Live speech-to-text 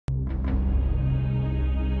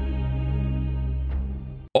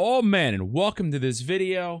Oh man, and welcome to this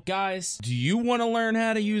video. Guys, do you want to learn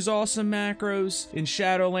how to use awesome macros in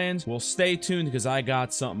Shadowlands? Well, stay tuned because I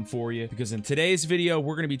got something for you. Because in today's video,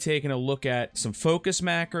 we're going to be taking a look at some focus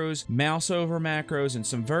macros, Mouseover macros, and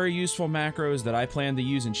some very useful macros that I plan to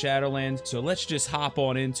use in Shadowlands. So let's just hop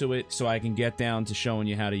on into it so I can get down to showing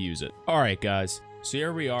you how to use it. All right, guys. So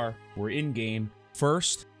here we are. We're in game.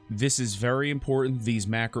 First, this is very important. These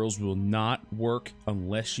macros will not work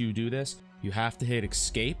unless you do this. You have to hit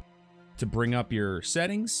escape to bring up your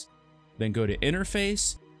settings, then go to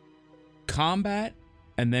interface, combat,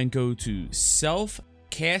 and then go to self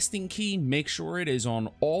casting key. Make sure it is on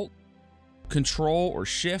alt, control, or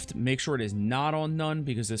shift. Make sure it is not on none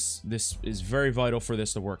because this is very vital for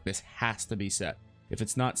this to work. This has to be set. If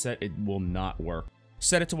it's not set, it will not work.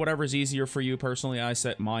 Set it to whatever is easier for you. Personally, I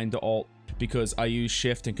set mine to alt because I use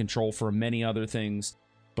shift and control for many other things.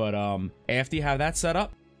 But after you have that set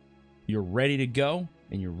up, you're ready to go,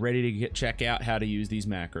 and you're ready to check out how to use these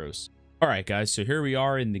macros. All right, guys, so here we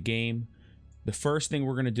are in the game. The first thing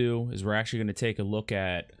we're going to do is we're actually going to take a look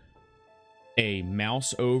at a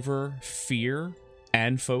Mouseover fear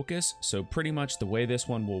and focus. So pretty much the way this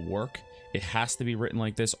one will work, it has to be written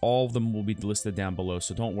like this. All of them will be listed down below,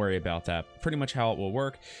 so don't worry about that. Pretty much how it will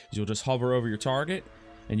work is you'll just hover over your target,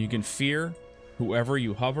 and you can fear whoever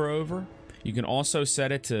you hover over. You can also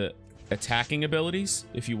set it to attacking abilities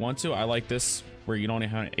if you want to. I like this where you don't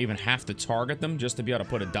even have to target them just to be able to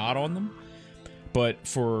put a dot on them. But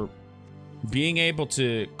for being able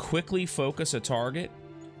to quickly focus a target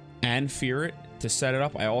and fear it to set it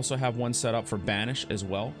up, I also have one set up for banish as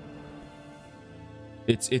well.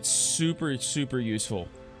 It's super useful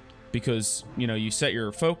because, you know, you set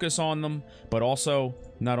your focus on them, but also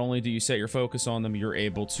not only do you set your focus on them, you're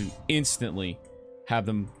able to instantly have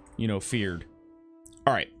them, you know, feared.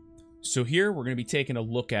 All right. So here we're going to be taking a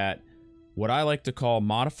look at what I like to call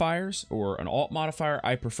modifiers, or an alt modifier.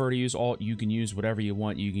 I prefer to use alt. You can use whatever you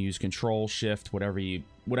want. You can use control, shift,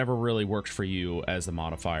 whatever really works for you as the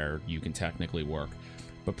modifier, you can technically work.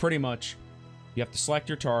 But pretty much you have to select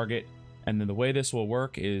your target, and then the way this will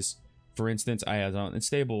work is, for instance, I have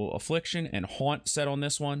unstable affliction and haunt set on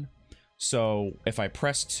this one. So if I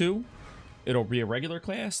press 2, it'll be a regular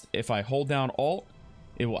cast. If I hold down alt,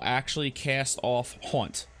 it will actually cast off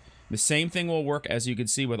haunt. The same thing will work, as you can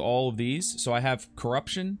see, with all of these. So I have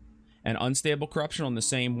corruption and unstable corruption on the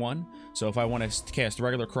same one. So if I want to cast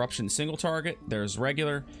regular corruption single target, there's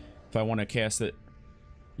regular. If I want to cast it,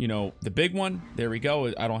 you know, the big one, there we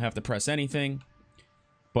go. I don't have to press anything.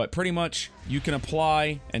 But pretty much you can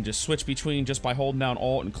apply and just switch between just by holding down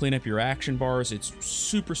alt and clean up your action bars. It's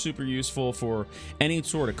super useful for any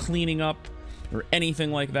sort of cleaning up or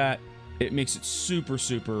anything like that. It makes it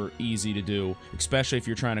super easy to do, especially if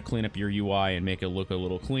you're trying to clean up your UI and make it look a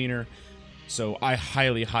little cleaner. So I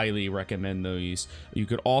highly recommend these. You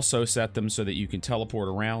could also set them so that you can teleport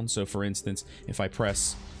around. So for instance, if I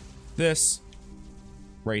press this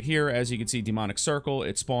right here, as you can see, demonic circle,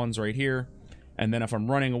 it spawns right here. And then if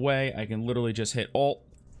I'm running away, I can literally just hit alt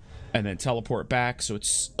and then teleport back. So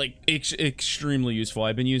it's like extremely useful.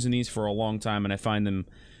 I've been using these for a long time, and I find them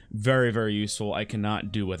very useful. I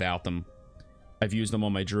cannot do without them. I've used them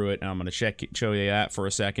on my druid, and I'm going to show you that for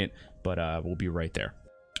a second, but we'll be right there.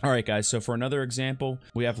 All right, guys, so for another example,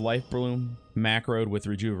 we have Life Bloom macroed with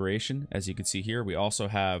rejuvenation. As you can see here, we also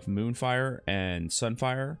have Moonfire and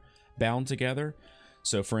Sunfire bound together.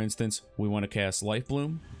 So for instance, we want to cast Life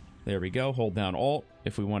Bloom. There we go. Hold down alt.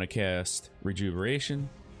 If we want to cast rejuvenation,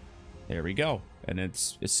 there we go. And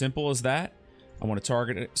it's as simple as that. I want to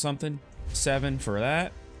target something. 7 for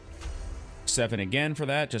that. 7 again for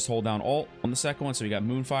that. Just hold down alt on the second one. So we got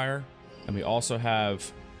Moonfire, and we also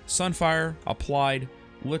have Sunfire applied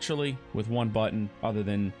literally with one button other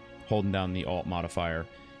than holding down the alt modifier.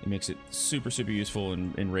 It makes it super useful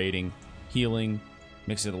in raiding, healing,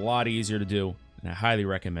 makes it a lot easier to do, and I highly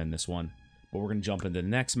recommend this one. But we're going to jump into the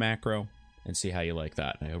next macro and see how you like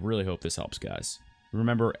that. I really hope this helps, guys.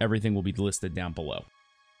 Remember, everything will be listed down below.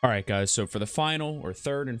 All right, guys, so for the final, or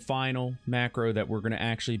third and final macro that we're going to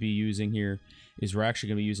actually be using here is we're actually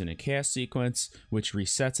going to be using a cast sequence, which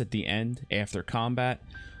resets at the end after combat.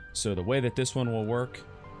 So the way that this one will work,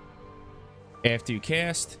 after you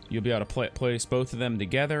cast, you'll be able to place both of them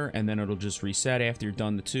together, and then it'll just reset after you're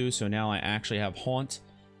done the two. So now I actually have haunt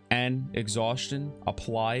and exhaustion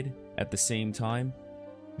applied at the same time.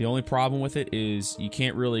 The only problem with it is you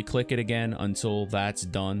can't really click it again until that's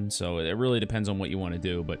done. So it really depends on what you want to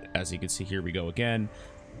do. But as you can see, here we go again.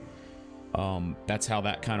 That's how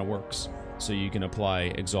that kind of works. So you can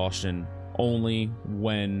apply exhaustion only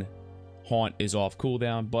when haunt is off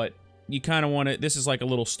cooldown. But you kind of want to, this is like a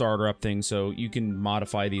little starter up thing, so you can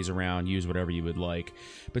modify these around, use whatever you would like.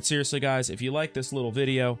 But seriously, guys, if you like this little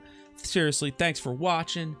video, seriously, thanks for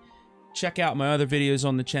watching. Check out my other videos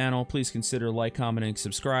on the channel. Please consider like, commenting,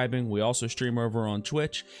 subscribing. We also stream over on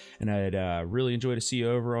Twitch, and I'd really enjoy to see you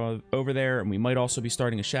over there. And we might also be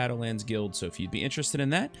starting a Shadowlands guild, so if you'd be interested in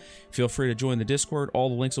that, feel free to join the Discord. All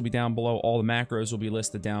the links will be down below. All the macros will be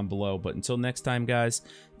listed down below. But until next time, guys,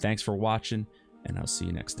 thanks for watching, and I'll see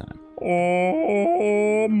you next time.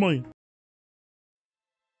 Oh, my.